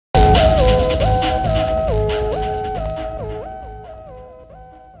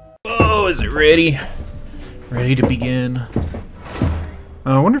ready. Ready to begin.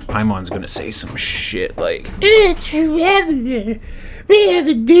 I wonder if Paimon's gonna say some shit like, "It's Traveler. We have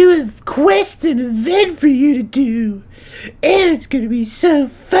a new quest and event for you to do. And it's gonna be so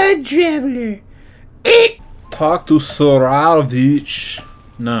fun, Traveler. Talk to Sorarovich.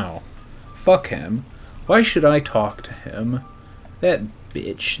 No. Fuck him. Why should I talk to him? That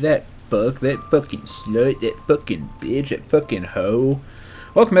bitch, that fuck, that fucking slut, that fucking bitch, that fucking hoe.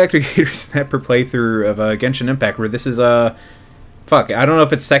 Welcome back to Gator Snapper playthrough of Genshin Impact, where this is fuck, I don't know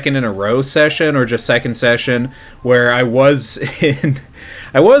if it's second in a row session or just second session where I was in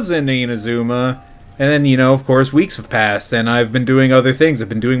Inazuma, and then, you know, of course, weeks have passed and I've been doing other things. I've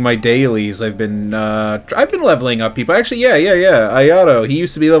been doing my dailies. I've been leveling up people. Actually, yeah. Ayato, he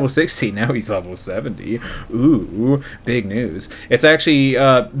used to be level 60, now he's level 70. Ooh, big news. It's actually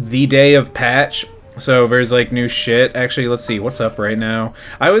the day of patch. So there's like new shit. Actually, let's see what's up right now.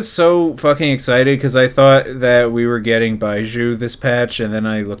 I was so fucking excited because I thought that we were getting Baiju this patch, and then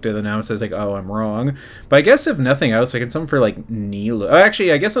I looked at the announcement. I was like, oh, I'm wrong. But I guess if nothing else, I can summon for like Nilo. Oh,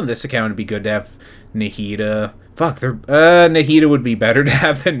 actually, I guess on this account it'd be good to have Nahida. Fuck, Nahida would be better to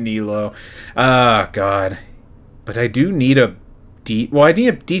have than Nilo. Ah, God. But I do need a I need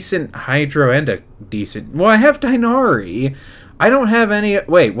a decent Hydro and a decent. Well, I have Dainari. I don't have any.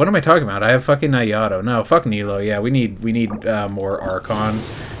 Wait, what am I talking about? I have fucking Ayato. No, fuck Nilo. Yeah, we need more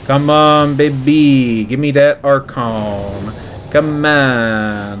Archons. Come on, baby, give me that Archon. Come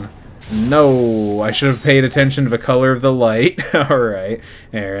on. No, I should have paid attention to the color of the light. All right,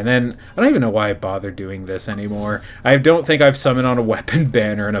 there. And then I don't even know why I bothered doing this anymore. I don't think I've summoned on a weapon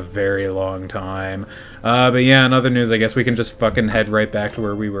banner in a very long time. But yeah, in other news, I guess we can just fucking head right back to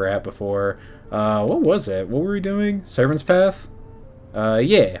where we were at before. What was it? What were we doing? Servant's Path?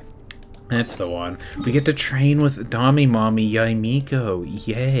 Yeah. That's the one. We get to train with Dami Mommy Yaimiko.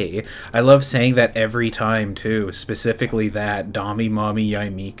 Yay. I love saying that every time, too. Specifically that, Dami Mommy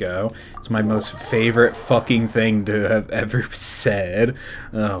Yaimiko. It's my most favorite fucking thing to have ever said.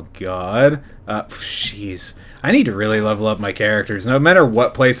 Oh, God. Jeez. I need to really level up my characters. No matter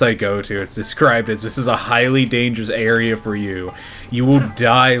what place I go to, it's described as this is a highly dangerous area for you. You will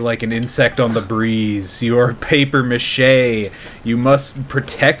die like an insect on the breeze. You are paper mache. You must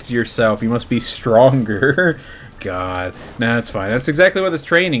protect yourself. You must be stronger. God. Nah, that's fine. That's exactly what this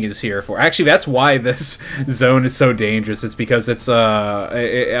training is here for. Actually, that's why this zone is so dangerous. It's because it's, I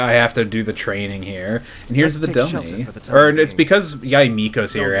have to do the training here. And here's the dummy. Or it's because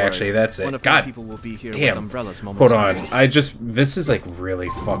Yaimiko's here, actually. That's it. God damn. Hold on. This is, like, really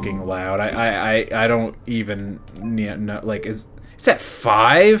fucking loud. I don't even know, like, it's at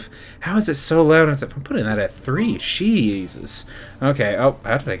 5? How is it so loud? I'm putting that at 3. Jesus. Okay. Oh,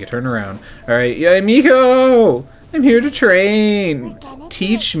 how did I get turned around? All right. Yeah, Miko! I'm here to train.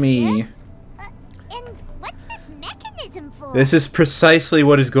 Teach me. And what's this mechanism for? This is precisely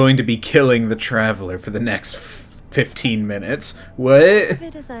what is going to be killing the Traveler for the next 15 minutes. What?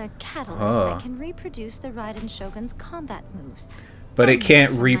 It is a catalyst that can reproduce the Raiden Shogun's combat moves. But it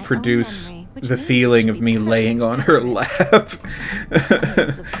can't reproduce the feeling of me laying on her lap.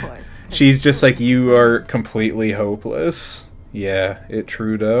 She's just like, you are completely hopeless. Yeah, it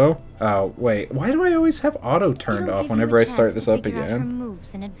Trudeau. Oh, wait. Why do I always have auto turned off whenever I start this up again? Her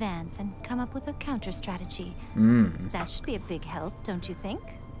moves in advance and come up with a counter strategy. That should be a big help, don't you think?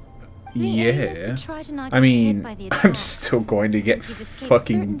 Yeah. I mean, I'm still going to get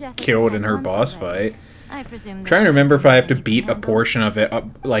fucking killed in her boss fight. I'm trying to remember if I have to beat a portion of it up,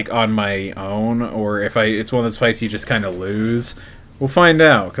 like, on my own, or if it's one of those fights you just kind of lose. We'll find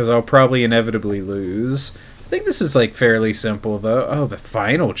out, because I'll probably inevitably lose. I think this is, like, fairly simple, though. Oh, the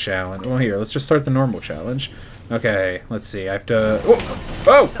final challenge. Well, here, let's just start the normal challenge. Okay, let's see. I have to...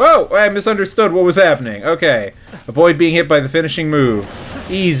 Oh! I misunderstood what was happening. Okay. Avoid being hit by the finishing move.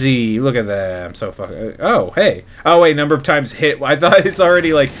 Easy. Look at that. I'm so fucking... Oh, hey. Oh, wait, number of times hit. I thought it's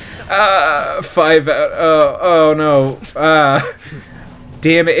already, like... 5 out... oh, no.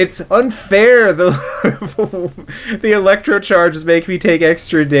 Damn it. It's unfair. The electro charges make me take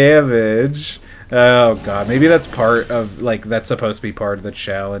extra damage. Oh, God. Maybe that's part of, like, that's supposed to be part of the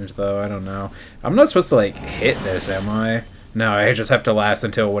challenge, though. I don't know. I'm not supposed to, like, hit this, am I? No, I just have to last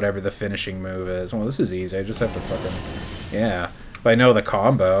until whatever the finishing move is. Well, this is easy. I just have to fucking... Yeah. If I know the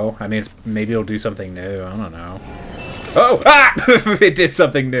combo, I mean, maybe it'll do something new. I don't know. Oh! Ah! It did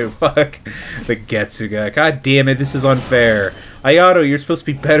something new. Fuck. The Getsuga. God damn it, this is unfair. Ayato, you're supposed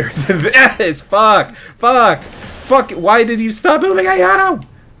to be better than this. Fuck! Why did you stop moving, Ayato?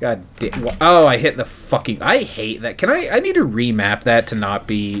 God damn. Oh, I hit the fucking... I hate that. I need to remap that to not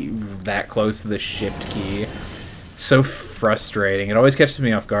be that close to the shift key. It's so frustrating. It always catches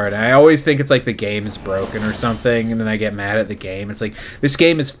me off guard. And I always think it's like the game is broken or something, and then I get mad at the game. It's like, this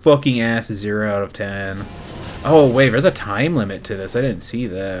game is fucking ass 0 out of 10. Oh, wait, there's a time limit to this. I didn't see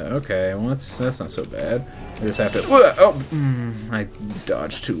that. Okay, well, that's not so bad. I just have to... I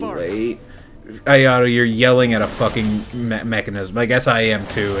dodged too late. Ayato, you're yelling at a fucking mechanism. I guess I am,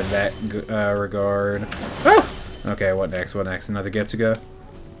 too, in that regard. Oh! Okay, what next? What next? Another Getsuga?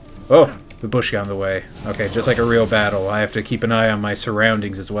 Oh, the bush got in the way. Okay, just like a real battle, I have to keep an eye on my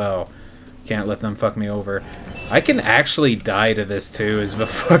surroundings as well. Can't let them fuck me over. I can actually die to this, too, is the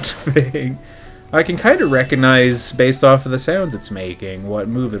fucked thing. I can kind of recognize, based off of the sounds it's making, what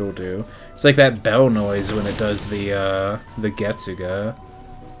move it'll do. It's like that bell noise when it does the Getsuga.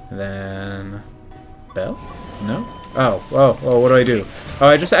 And then... Bell? No? Oh, what do I do? Oh,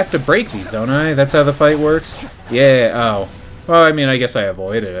 I just have to break these, don't I? That's how the fight works? Yeah, oh. Well, I mean, I guess I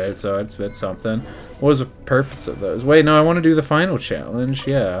avoided it, so it's something. What was the purpose of those? Wait, no, I want to do the final challenge.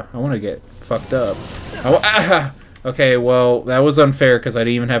 Yeah, I want to get fucked up. Okay, well, that was unfair because I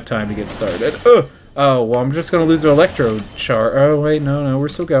didn't even have time to get started. Oh, well, I'm just going to lose the electro char. Oh, wait, no, we're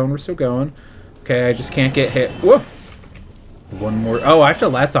still going. Okay, I just can't get hit. Whoa! One more. Oh, I have to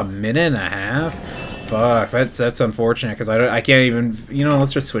last a minute and a half? Fuck, that's unfortunate because I can't even... You know,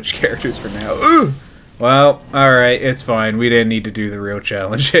 let's just switch characters for now. Ooh! Well, alright, it's fine. We didn't need to do the real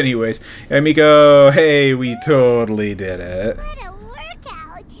challenge anyways. Emiko, hey, we totally did it. What a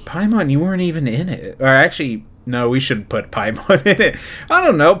workout. Paimon, you weren't even in it. Or actually, no, we should put Paimon in it. I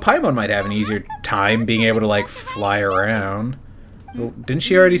don't know, Paimon might have an easier time being able to, like, fly around. Well, didn't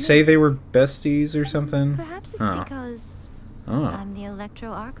she already say they were besties or something? Perhaps it's because I'm the Electro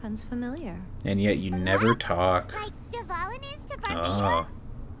Archon's familiar. And yet you never talk. Like Devolinist to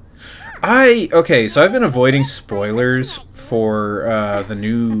Oh. Okay, so I've been avoiding spoilers for the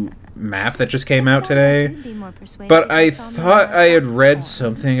new map that just came out today, but I thought I had read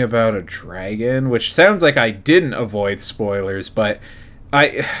something about a dragon, which sounds like I didn't avoid spoilers, but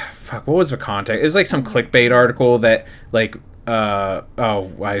fuck, what was the context? It was like some clickbait article that, like,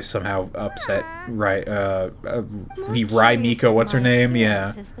 I somehow upset Miko, what's her name?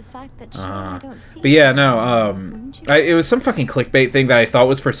 Yeah. But yeah, no, it was some fucking clickbait thing that I thought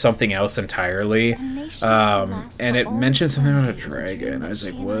was for something else entirely. And it mentioned something about a dragon. I was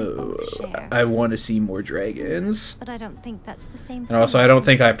like, whoa, I want to see more dragons. But I don't think that's the same thing. And also, I don't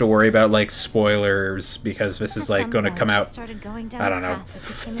think I have to worry about, like, spoilers, because this is, like, going to come out, I don't know,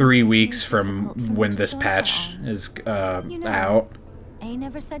 3 weeks from when this patch is out. A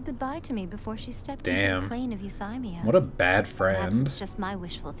never said goodbye to me before she stepped into the plane of Euthymia. What a bad friend. Perhaps it's just my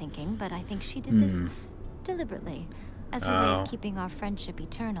wishful thinking, but I think she did this deliberately, as a way of keeping our friendship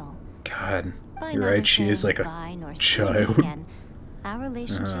eternal. God, you're right, she is like a child. Again, our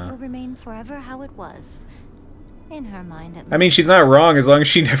relationship will remain forever how it was. In her mind, at least. I mean, she's not wrong as long as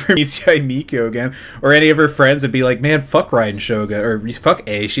she never meets Yaimiko again. Or any of her friends would be like, man, fuck Raiden Shogun. Or fuck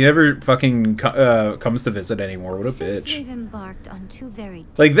A. She never fucking comes to visit anymore. What a bitch. We've embarked on two very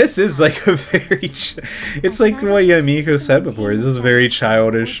like, this is like a very... it's like what Yaimiko said before. This is a very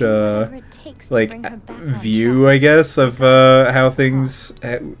childish, like, view, I guess, of how things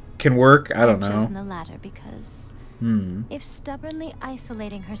can work. I don't know. I've chosen the latter because... If stubbornly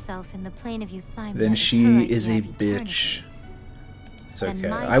isolating herself in the plane of Euthymia, then she is a bitch. It's okay.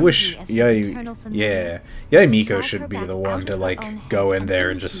 I wish, Yaimiko should be the one to, like, go in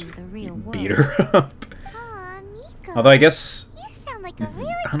there and just beat her up. Although I guess,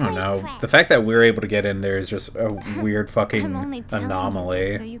 I don't know, the fact that we're able to get in there is just a weird fucking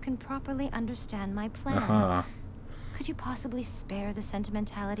anomaly. So you can properly understand my plan. Could you possibly spare the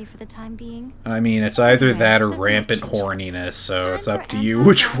sentimentality for the time being? I mean, it's either that or rampant horniness, so it's up to you.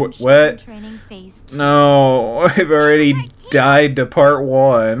 Which, what? No, I've already died to part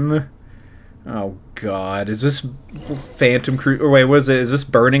 1. Oh god, is this Phantom Cruise? Or wait, what is it? Is this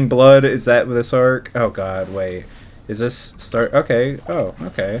Burning Blood? Is that this arc? Oh god, wait. Is this start? Okay. Oh,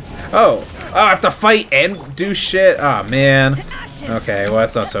 okay. Oh, I have to fight and do shit? Oh man. Okay, well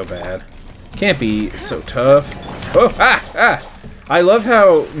that's not so bad. Can't be so tough. Oh, I love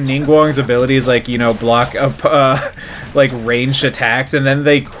how Ningguang's abilities, like, you know, block up, like, ranged attacks, and then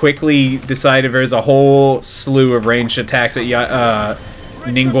they quickly decide if there's a whole slew of ranged attacks that,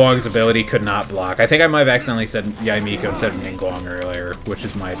 Ningguang's ability could not block. I think I might have accidentally said Yaimiko instead of Ningguang earlier, which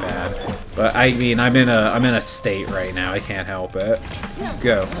is my bad. But, I mean, I'm in a state right now. I can't help it.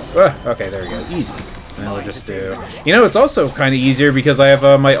 Go. Okay, there we go. Easy. And we'll just do... You know, it's also kind of easier because I have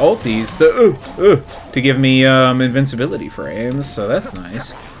my ulties to give me invincibility frames, so that's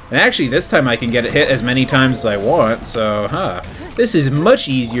nice. And actually, this time I can get it hit as many times as I want, so, this is much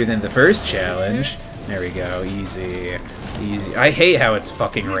easier than the first challenge. There we go, easy. Easy. I hate how it's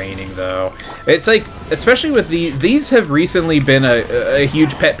fucking raining, though. It's like, especially with these have recently been a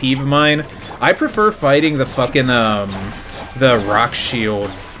huge pet peeve of mine. I prefer fighting the fucking, the rock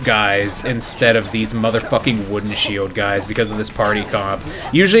shield guys instead of these motherfucking wooden shield guys because of this party comp.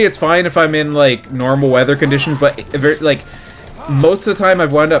 Usually it's fine if I'm in, like, normal weather conditions, but, like, most of the time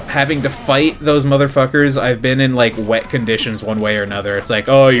I've wound up having to fight those motherfuckers. I've been in, like, wet conditions one way or another. It's like,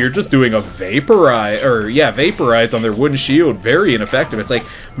 oh, you're just doing a vaporize, or, yeah, vaporize on their wooden shield. Very ineffective. It's like,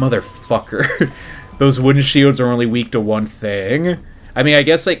 motherfucker. Those wooden shields are only weak to one thing. I mean, I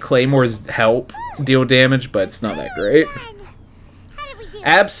guess, like, claymores help deal damage, but it's not that great.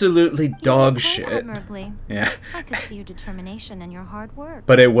 Absolutely dog shit. Admirably. Yeah. I could see your determination and your hard work.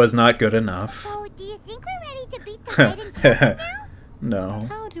 But it was not good enough. So, do you think we're ready to beat the fight in China now? No.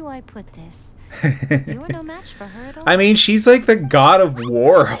 How do I put this? You're no match for her at all. I mean, she's like the god of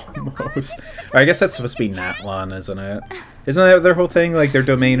war, almost. I guess that's supposed to be Natlan, isn't it? Isn't that their whole thing? Like, their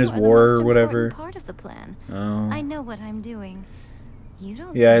domain is war or whatever? Part of the plan. Oh. I know what I'm doing. You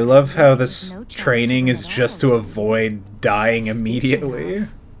don't. Yeah, I love how this training is just to avoid dying immediately.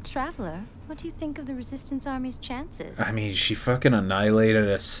 Traveler, what do you think of the Resistance Army's chances? I mean, she fucking annihilated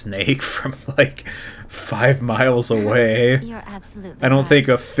a snake from, like, 5 miles away. You're absolutely I don't right. think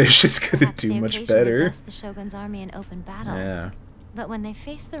a fish is gonna Perhaps do they much occasionally better. bust the Shogun's army in open battle. Yeah. But when they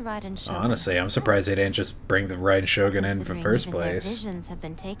face the Raiden Shogun, Honestly, I'm surprised they didn't just bring the Raiden Shogun in for first even their place. visions have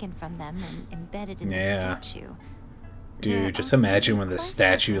been taken from them and embedded in Yeah. the statue. Dude, just imagine when the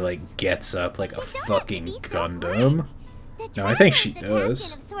statue, like, gets up like a fucking Gundam. No, I think she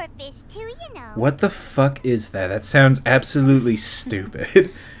does. What the fuck is that? That sounds absolutely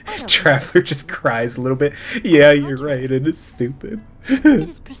stupid. Traveler just cries a little bit. Yeah, you're right, it is stupid. It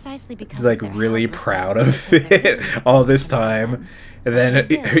is precisely because He's, like, of their really helplessness proud and of their it visions all of this the time. man. And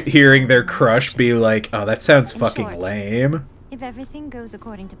then hearing their crush be like, oh, that sounds fucking lame. If everything goes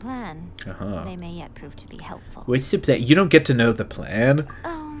according to plan, they may yet prove to be helpful. What's the plan? You don't get to know the plan.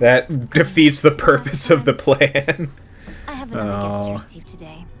 Oh, That defeats the purpose of the plan. I have another guest to Oh. receive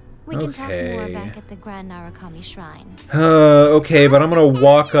today. We can talk more Okay. back at the Grand Narukami Shrine. Okay, but I'm gonna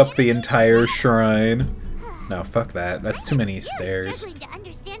walk up the entire shrine. No, fuck that. That's too many stairs.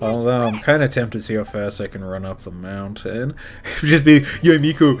 Although, I'm kind of tempted to see how fast I can run up the mountain. Just be, yeah,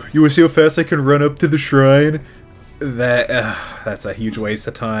 Miko, you wanna see how fast I can run up to the shrine? That's a huge waste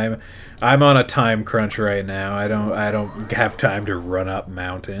of time. I'm on a time crunch right now. I don't have time to run up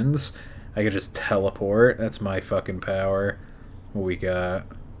mountains. I could just teleport. That's my fucking power. What we got?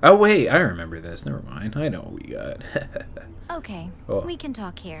 Oh wait, I remember this. Never mind. I know what we got. Okay, Oh. we can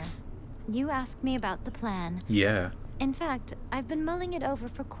talk here. You asked me about the plan. Yeah. In fact, I've been mulling it over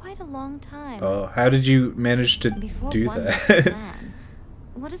for quite a long time. Oh, how did you manage to Before do one makes a that? plan,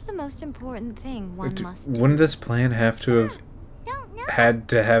 what is the most important thing one must do? Wouldn't this plan have to have had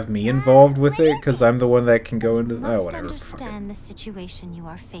to have me involved with it? Because I'm the one that can go into... You Oh, must whatever. understand the situation you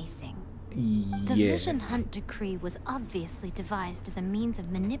are facing. The Yeah. Vision Hunt Decree was obviously devised as a means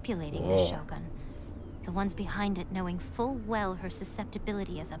of manipulating the Whoa. Shogun. The ones behind it knowing full well her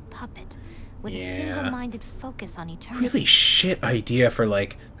susceptibility as a puppet, with Yeah. a single-minded focus on eternity. Really shit idea for,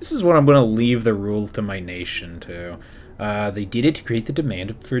 like, this is what I'm gonna leave the rule to my nation to. They did it to create the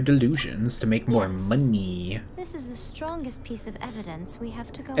demand for delusions to make more Yes. money. This is the strongest piece of evidence we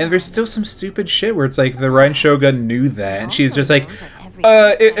have to go And there's on. still some stupid shit where it's like the Raiden Shogun knew that, and she's Also just like, know that every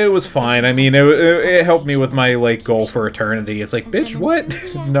aspect it was of the fine. I Vision mean, Hunt it helped me Decree with my, like, goal execution for eternity. It's like, has bitch, been what?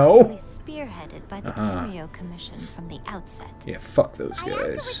 enthusiastically No? spearheaded by the Uh-huh. Tenryo Commission from the outset. Yeah, fuck those Ayaka was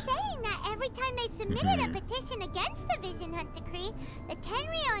guys. saying that every time they submitted a petition against the Vision Hunt Decree, the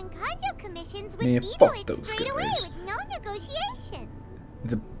Tenryo and Kanjo commissions would Yeah, veto fuck it those straight away guys. with no negotiation.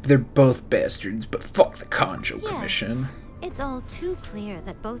 They're both bastards, but fuck the Kanjo Yes. Commission. It's all too clear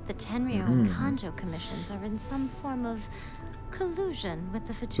that both the Tenryo and Kanjo commissions are in some form of collusion with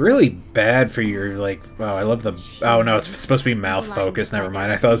the Fatui. Really bad for your, like, wow, I love the, oh no, it's supposed to be mouth focused, never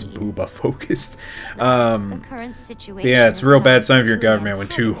mind, I thought it was booba focused. Thus, the current situation Yeah, it's is a real not bad sign of your truly government when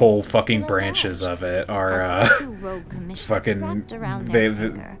two whole antagonist, fucking still branches alleged, of it as are, the two rogue commissions fucking, wrapped around their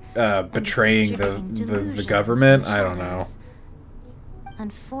finger and betraying the distributing delusions government? from I don't know. shadows.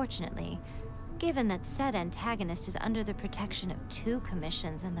 Unfortunately, given that said antagonist is under the protection of two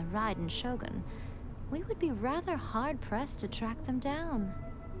commissions and the Raiden Shogun, we would be rather hard-pressed to track them down.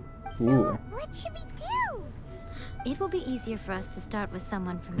 Ooh. What should we do? It will be easier for us to start with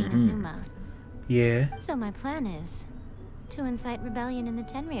someone from Mm-hmm. Inazuma. Yeah. So my plan is to incite rebellion in the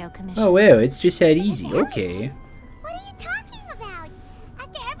Tenryo Commission. Oh, well, it's just that easy, okay. What are you talking about?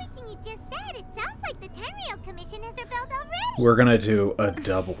 After everything We're gonna do a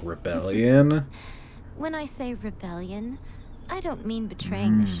double rebellion. When I say rebellion, I don't mean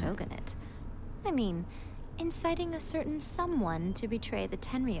betraying the shogunate. I mean inciting a certain someone to betray the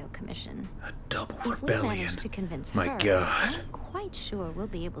Tenryou Commission. A double If we rebellion. manage to convince My her, God. I'm quite sure we'll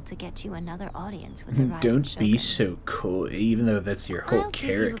be able to get you another audience with the Riding Don't be Shogun. so coy, even though that's your whole I'll give you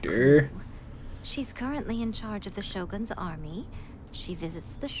a character. clue. She's currently in charge of the Shogun's army. She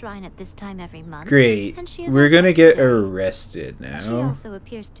visits the shrine at this time every month. Great. And she is We're our gonna guest get today. arrested She now. also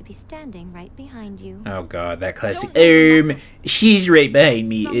appears to be standing right behind you. Oh god, that classic. Don't She's right behind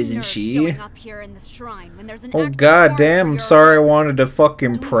me, Some isn't nerve she? showing up here in the shrine when there's an Oh active god warrant damn, for I'm your sorry I arrest. wanted to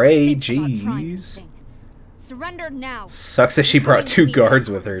fucking Don't pray, even think about trying jeez. anything. Surrender now. Sucks that she You're brought coming 2 with me, guards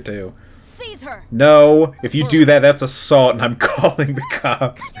of with her course. too. Seize her. No, if you do that, that's assault and I'm calling the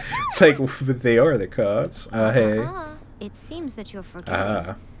cops. It's like, but they are the cops. Hey. It seems that you're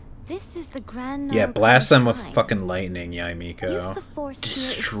forgetting. This is the Grand Yeah, Narukami blast them with Shrine. fucking lightning, Use Yaimiko. the force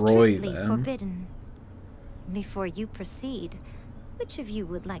Destroy here is strictly them. forbidden. Before you proceed, which of you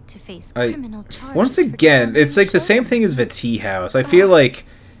would like to face I- criminal charges? Once for again, it's like the same dishonoring thing as the tea house. I feel like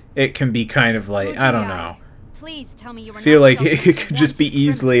it can be kind of like, I don't know. Please tell me you were I feel not like sheltered it with could just be wanted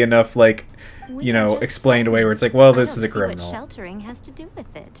criminals. easily enough, like, We you are know, just explained away where it's like, friends. well, I this don't is a see what criminal. sheltering has to do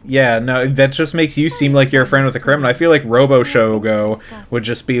with it. Yeah, no, that just makes you seem like you're a friend with a criminal. I feel like Robo Shogo would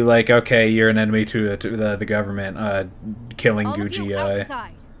just be like, okay, you're an enemy to the government, killing All of you Gucci.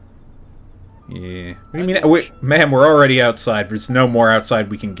 outside. Yeah. What do you mean? Wait, ma'am, we're already outside. There's no more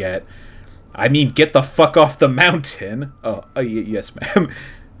outside we can get. I mean, get the fuck off the mountain. Oh, yes, ma'am.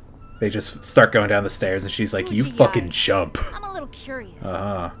 They just start going down the stairs, and she's like, you Gucci fucking guy. jump. I'm a little curious.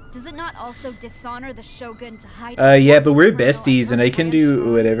 Uh-huh. Does it not also dishonor the shogun to hide? Yeah, but we're wanted criminal besties, at and I her can grand do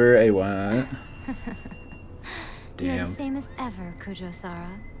shrine? whatever I want. You're the Damn. same as ever,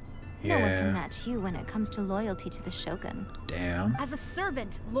 Kujo-Sara. No one Yeah. can match you when it comes to loyalty to the Shogun. Damn. As a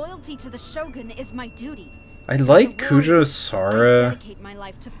servant, loyalty to the shogun is my duty. I like As a warrior, I Kujo-Sara, dedicate my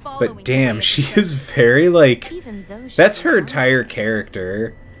life to following but the damn, way of she the is shogun. very, like... Even though she That's her belongs entire there.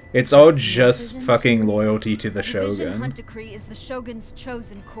 character. It's all That's your just vision fucking too. loyalty to the The Vision Shogun. Hunt Decree is the shogun's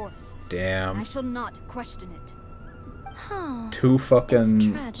chosen course. I Damn. shall not question it. Huh. Too It's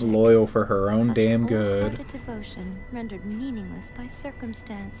fucking tragic. loyal for her own Such damn wholehearted good. devotion rendered meaningless by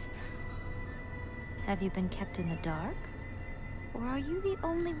circumstance. Have you been kept in the dark? Or are you the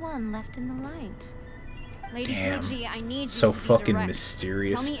only one left in the light? Lady Damn. Gucci, I need you So to be fucking direct.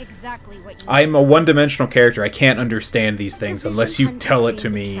 mysterious. Tell me exactly what you I'm need. a one-dimensional character. I can't understand these things The unless Vision you Hunt tell it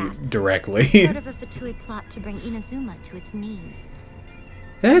Decree to is a me trap. directly. Part of a Fatui plot to bring Inazuma to its knees.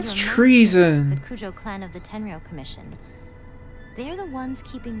 That's Your masters, treason. The Kujo clan of the Tenryou Commission. They're the ones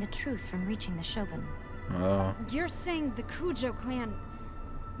keeping the truth from reaching the Shogun. Oh, You're saying the Kujo clan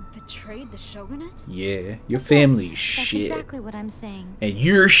betrayed the shogunate? yeah. Your family's Yes, shit. That's exactly what I'm saying. And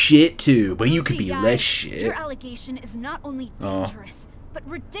you're shit too, but you could be Gucci, less guy, shit. Your allegation is not only Oh. dangerous, but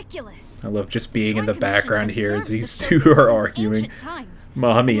ridiculous. I love just being in Shrine the Commission background has here as served the these two shogun are since arguing. ancient times,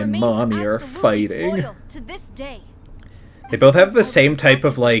 Mommy and remains mommy are absolutely fighting. loyal to this day. They both have the same type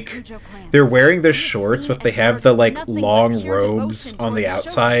of, like, they're wearing the shorts, but they have the, like, long robes on the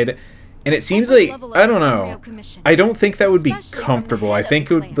outside. And it seems like, I don't know. I don't think that would be comfortable. I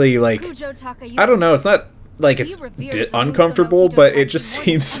think it would be, like, I don't know. It's not, like, it's uncomfortable, but it just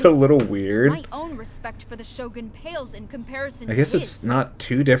seems a little weird. My own respect for the shogun pales in comparison I guess to it's his. not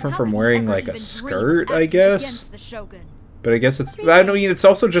too different How from could he wearing, ever like, a even dream of skirt, I acting guess. against the shogun? But I guess it's, I don't mean, it's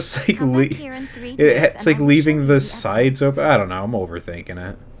also just, like, Come back here in 3 days it's and like I will show leaving you the the sides evidence. open. I don't know. I'm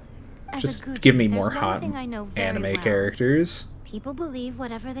overthinking it. As a Just Gucci, give me there's more one hot thing I know very anime well. characters. People believe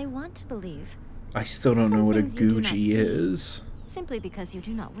whatever they want to believe, I still don't Some know what a things you do not Gucci see. is. simply because you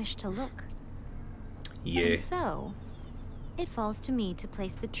do not wish to look. Yeah. And so, it falls to me to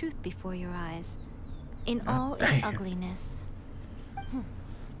place the truth before your eyes, in all its damn. ugliness.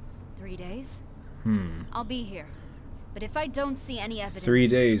 3 days? Hmm. I'll be here. But if I don't see any evidence, 3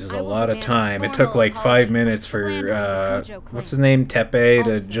 days is I a will lot of demand a time. It formal took like 5 apology minutes slandering for, the Kujo what's clan. his name? Tepe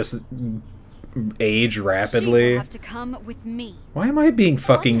to Also, just age She rapidly. will have to come with me. Why am I being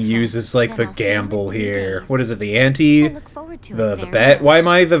fucking Wonderful. used as like Then the I'll see you in gamble 3 here? days. What is it? The ante? I look forward to The it very bet? much.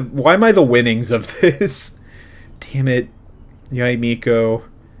 Why am I the winnings of this? Damn it. Yaimiko.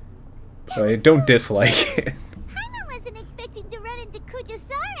 I don't dislike it. Paimon wasn't expecting to run into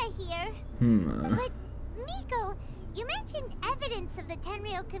Kujo-Sara here. But, Miko, you mentioned evidence of the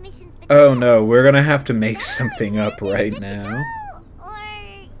Tenryou Commission's betrayal. Oh no, we're gonna have to make something up right now. Or...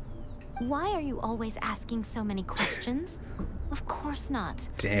 Why are you always asking so many questions? Of course not.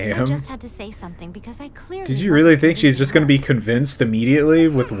 I Damn. just had to say something because I clearly Did you really wasn't think she's just gonna be convincing convinced immediately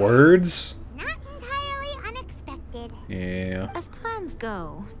with words? Not entirely unexpected. Yeah. As plans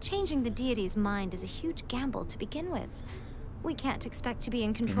go, changing the deity's mind is a huge gamble to begin with. We can't expect to be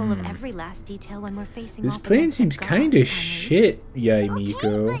in control of every last detail when we're facing This off plan against a seems god, kind of Henry. shit, Yaimiko.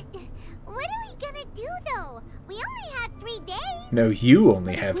 Okay, but what are we gonna do though? We only have 3 days. No, you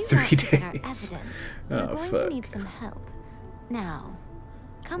only If have we 3 want to get our days. evidence, Oh, we're going fuck. to need some help. Now,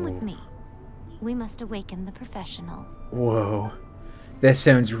 come with me. We must awaken the professional. Whoa. That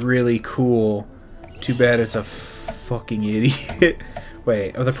sounds really cool. Too bad it's a fucking idiot.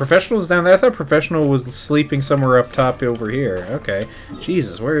 Wait, are the professionals down there? I thought professional was sleeping somewhere up top over here. Okay.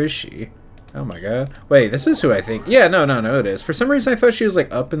 Jesus, where is she? Oh my god. Wait, this is who I think. Yeah, no, it is. For some reason I thought she was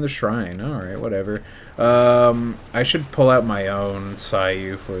like up in the shrine. Alright, whatever. I should pull out my own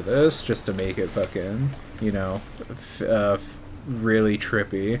Sayu for this, just to make it fucking, you know, really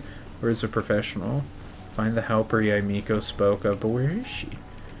trippy. Where's the professional? Find the helper Yaimiko spoke of, but where is she?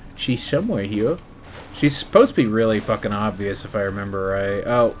 She's somewhere here. She's supposed to be really fucking obvious if I remember right.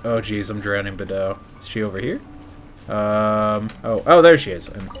 Oh jeez, I'm drowning Bedeau. Is she over here? Oh, there she is.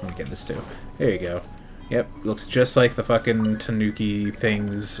 Let me get this too. There you go. Yep, looks just like the fucking Tanuki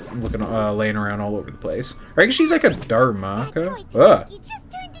things looking, laying around all over the place. Or I guess she's like a Dharmaka. Ugh. You just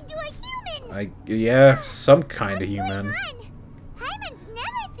turned into a human. Yeah, some kind of human. Hyman's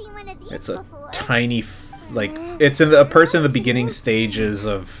never seen one of these It's a before. tiny, like, it's a person in the beginning stages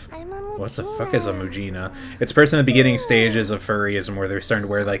of... What the fuck is a Mujina? It's a person in the beginning stages of furryism where they're starting to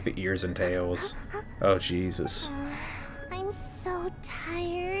wear, like, the ears and tails. Oh, Jesus. I'm so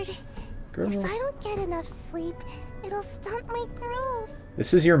tired. Girl. If I don't get enough sleep, it'll stunt my growth.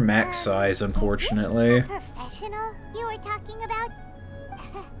 This is your max size, unfortunately. Is this the professional you were talking about?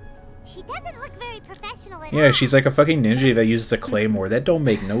 She doesn't look very professional at all. Yeah, she's like a fucking ninja that uses a claymore. That don't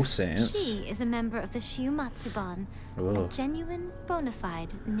make no sense. She is a member of the Shiumatsuban, a Ugh. genuine, bona fide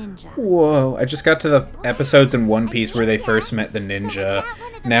ninja. Whoa, I just got to the episodes in One Piece where they first met the ninja.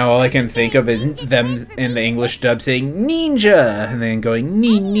 Now all I can think of is them in the English dub saying ninja and then going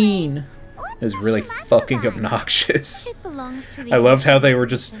neen neen. It was really fucking obnoxious. It belongs to the I loved how they Ancient were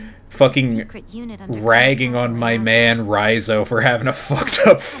just Commission, a fucking secret unit under ragging on Sato my Ayato. man Raizo for having a fucked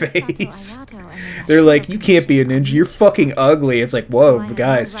up Sato face. Ayato and the They're like, you Yashiro can't be a Commission ninja, you're are fucking ugly. It's like, whoa, who I have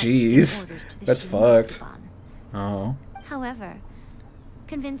guys, no right to give jeez. orders to the That's fucked. Shiumatsuban. Oh. However,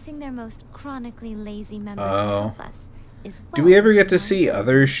 convincing their most chronically lazy member to Oh. help us is Do we ever get to well see within our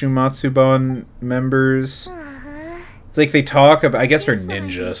other reach. Shumatsuban members? It's like they talk about, I guess they're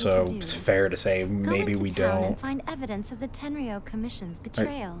ninja, so it's fair to say Go maybe into we town don't. and find evidence of the Tenryo Commission's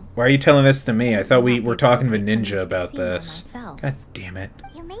betrayal. Why are you telling this to me? I thought we It would were not be talking to a appropriate for me ninja to be about seen by this. myself. God damn it.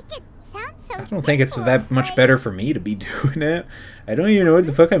 You make it sound so I don't think it's simple, that much but better for me to be doing it. I don't even know what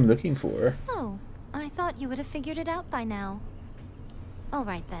the fuck I'm looking for. Oh, I thought you would have figured it out by now. All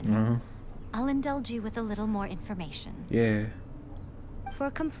right then. Uh-huh. I'll indulge you with a little more information. Yeah. For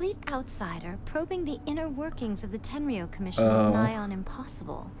a complete outsider, probing the inner workings of the Tenryo Commission Oh. is nigh on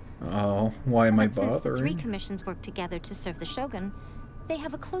impossible. Oh, why am I But since the 3 bothering? commissions work together to serve the Shogun, they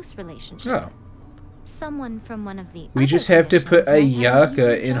have a close relationship. Oh. Someone from one of the We other just have to put commissions might have an Ayaka easier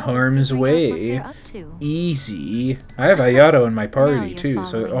in job of harm's figuring out what way. they're up to. Easy. I have Ayato in my Now party you're too,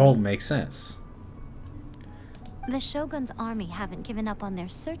 so it following all me. makes sense. The Shogun's army haven't given up on their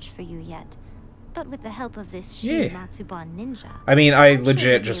search for you yet. But with the help of this Yeah. Shiumatsuban ninja, I mean, I I'm sure legit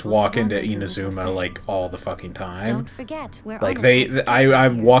you'll be just able to walk into rendezvous with your Inazuma like friends. all the fucking time. don't forget we're Like on a tight schedule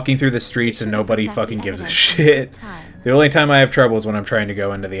I'm here. walking through the streets Be and sure to nobody bring back fucking the gives a evidence in shit. good time. The only time I have trouble is when I'm trying to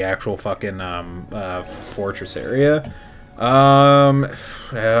go into the actual fucking fortress area. And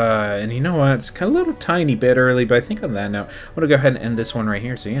you know what? It's kind of a little tiny bit early, but I think on that note, I'm gonna go ahead and end this one right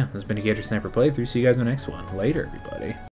here. So yeah, this has been a Gator Sniper playthrough. See you guys in the next one. Later, everybody.